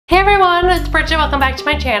everyone, it's Bridget. Welcome back to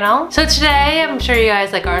my channel. So today, I'm sure you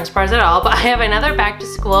guys aren't surprised at all, but I have another back to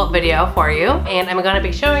school video for you, and I'm going to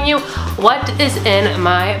be showing you what is in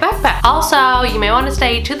my backpack. Also, you may want to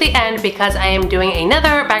stay to the end because I am doing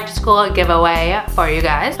another back to school giveaway for you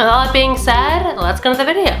guys. With all that being said, let's go to the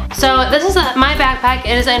video. So this is my backpack.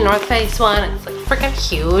 It is a North Face one. It's freaking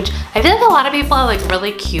huge. I feel like a lot of people have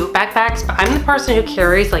really cute backpacks, but I'm the person who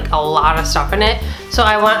carries a lot of stuff in it. So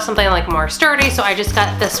I want something more sturdy, so I just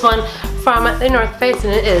got this one from the North Face,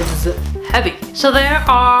 and it is heavy. So there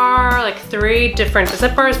are 3 different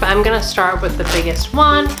zippers, but I'm gonna start with the biggest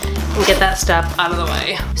one and get that stuff out of the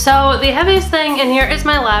way. So the heaviest thing in here is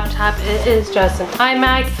my laptop. It is just an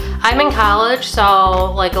iMac. I'm in college, so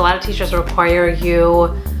a lot of teachers require you,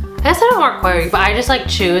 I guess I don't require you, but I just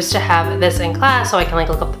choose to have this in class so I can look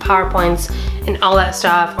up the PowerPoints and all that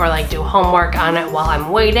stuff, or do homework on it while I'm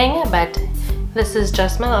waiting. But this is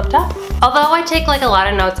just my laptop. Although I take a lot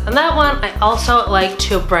of notes on that one, I also like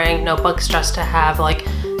to bring notebooks just to have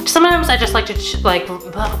sometimes I just like to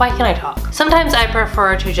why can't I talk? Sometimes I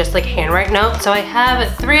prefer to just handwrite notes. So I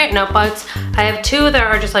have 3 notebooks. I have 2 that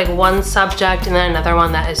are just one subject, and then another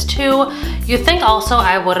one that is 2. You'd think also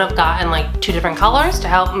I would have gotten 2 different colors to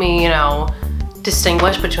help me,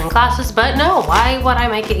 distinguish between classes, but no, why would I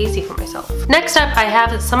make it easy for myself? Next up, I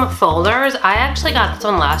have some folders. I actually got this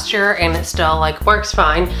one last year and it still works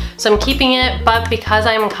fine, so I'm keeping it. But because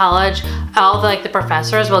I'm in college, all the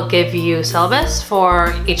professors will give you syllabus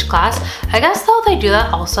for each class. I guess though they do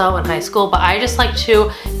that also in high school, but I just like to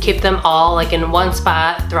keep them all in one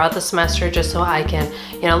spot throughout the semester, just so I can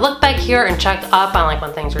look back here and check up on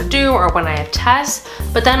when things are due or when I have tests.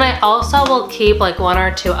 But then I also will keep 1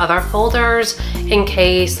 or 2 other folders in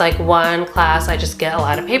case one class I just get a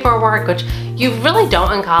lot of paperwork, which you really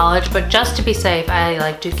don't in college, but just to be safe, I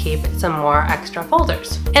like to keep some more extra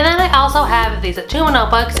folders. And then I also have these 2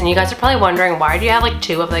 notebooks, and you guys are probably wondering, why do you have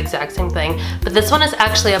 2 of the exact same thing? But this one is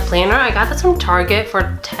actually a planner. I got this from Target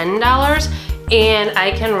for $10. And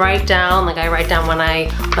I can write down, I write down when I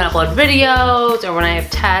upload videos or when I have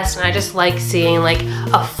tests, and I just like seeing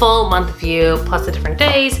a full month view plus the different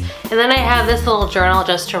days. And then I have this little journal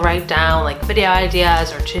just to write down video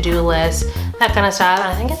ideas or to-do lists, that kind of stuff, and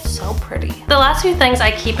I think it's so pretty. The last few things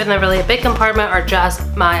I keep in the really big compartment are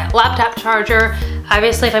just my laptop charger.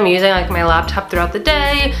 Obviously, if I'm using my laptop throughout the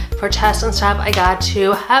day for tests and stuff, I got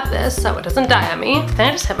to have this so it doesn't die on me. Then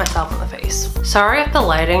I just hit myself in the face. Sorry if the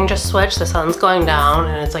lighting just switched, the sun's going down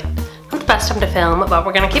and it's not the best time to film, but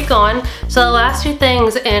we're gonna keep going. So the last 2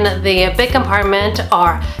 things in the big compartment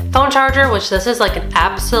are phone charger, which this is an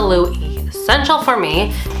absolute essential for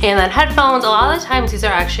me, and then headphones. A lot of the times these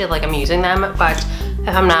are actually I'm using them, but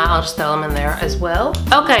if I'm not, I'll just throw them in there as well.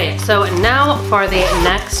 Okay, so now for the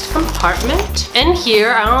next compartment. In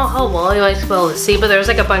here, I don't know how well you guys will be able to see, but there's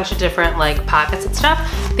a bunch of different pockets and stuff.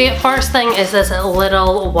 The first thing is this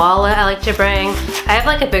little wallet I like to bring. I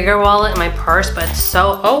have a bigger wallet in my purse, but it's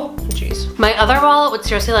so, oh jeez. My other wallet would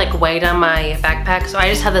seriously weigh down my backpack, so I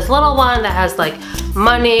just have this little one that has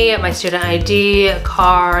money, my student ID, a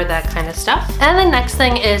car, that kind of stuff. And the next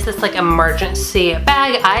thing is this emergency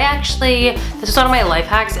bag. This is one of my life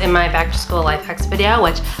hacks in my back to school life hacks video,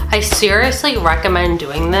 which I seriously recommend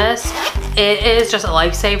doing this. It is just a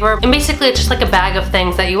lifesaver, and basically it's just a bag of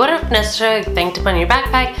things that you wouldn't necessarily think to put in your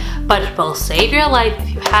backpack, but it will save your life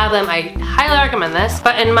if you have them. I highly recommend this.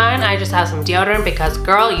 But in mine, I just have some deodorant because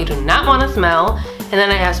girl, you do not want to smell. And then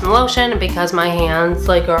I have some lotion because my hands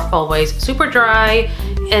are always super dry.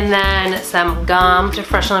 And then some gum to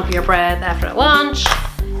freshen up your breath after lunch.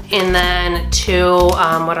 And then 2,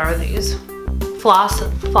 what are these?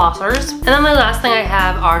 Flossers. And then the last thing I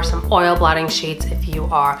have are some oil blotting sheets if you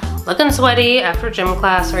are looking sweaty after gym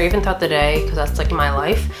class or even throughout the day, because that's my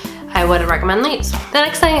life. I would recommend these. The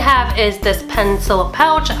next thing I have is this pencil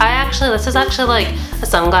pouch. This is actually a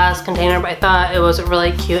sunglass container, but I thought it was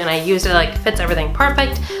really cute and I used it, fits everything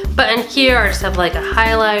perfect. But in here I just have a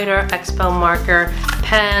highlighter, expo marker,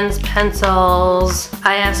 pens, pencils.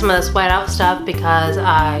 I have some of this whiteout stuff because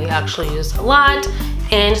I actually use a lot,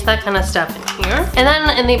 and just that kind of stuff in here. And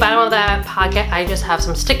then in the bottom of that pocket, I just have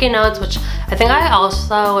some sticky notes, which I think I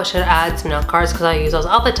also should add some note cards because I use those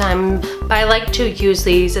all the time. But I like to use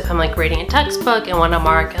these if I'm reading a textbook and want to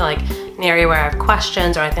mark an area where I have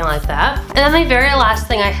questions or anything like that. And then the very last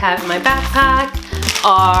thing I have in my backpack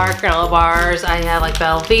are granola bars. I have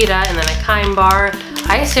Belvita and then a Kind bar.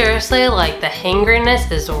 I seriously, like, the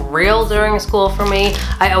hangriness is real during school for me.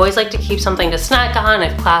 I always like to keep something to snack on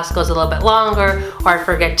if class goes a little bit longer or I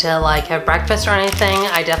forget to like have breakfast or anything.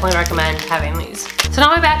 I definitely recommend having these. So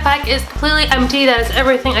now my backpack is completely empty. That is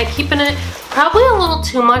everything I keep in it. Probably a little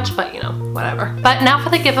too much, but you know, whatever. But now for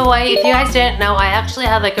the giveaway. If you guys didn't know, I actually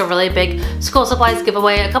had like a really big school supplies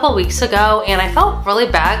giveaway a couple weeks ago, and I felt really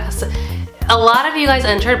bad because a lot of you guys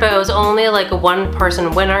entered, but it was only like a one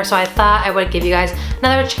person winner, so I thought I would give you guys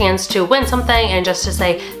another chance to win something and just to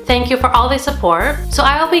say thank you for all the support. So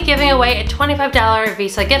I will be giving away a $25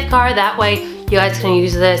 Visa gift card. That way you guys can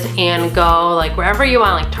use this and go like wherever you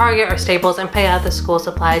want, like Target or Staples, and pay out the school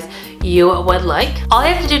supplies you would like. All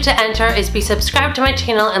you have to do to enter is be subscribed to my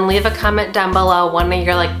channel and leave a comment down below one of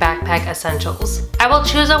your like backpack essentials. I will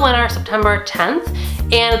choose a winner September 10th,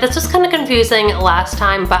 and this was kind of confusing last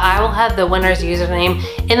time, but I will have the winner's username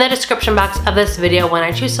in the description box of this video when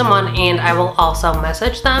I choose someone, and I will also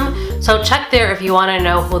message them. So check there if you want to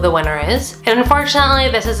know who the winner is. And unfortunately,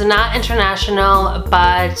 this is not international,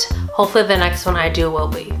 but hopefully the next one I do will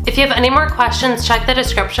be. If you have any more questions, check the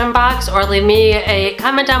description box or leave me a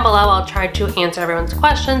comment down below. I'll try to answer everyone's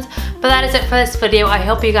questions. But that is it for this video. I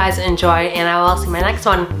hope you guys enjoyed, and I will see you in my next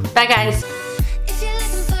one. Bye guys!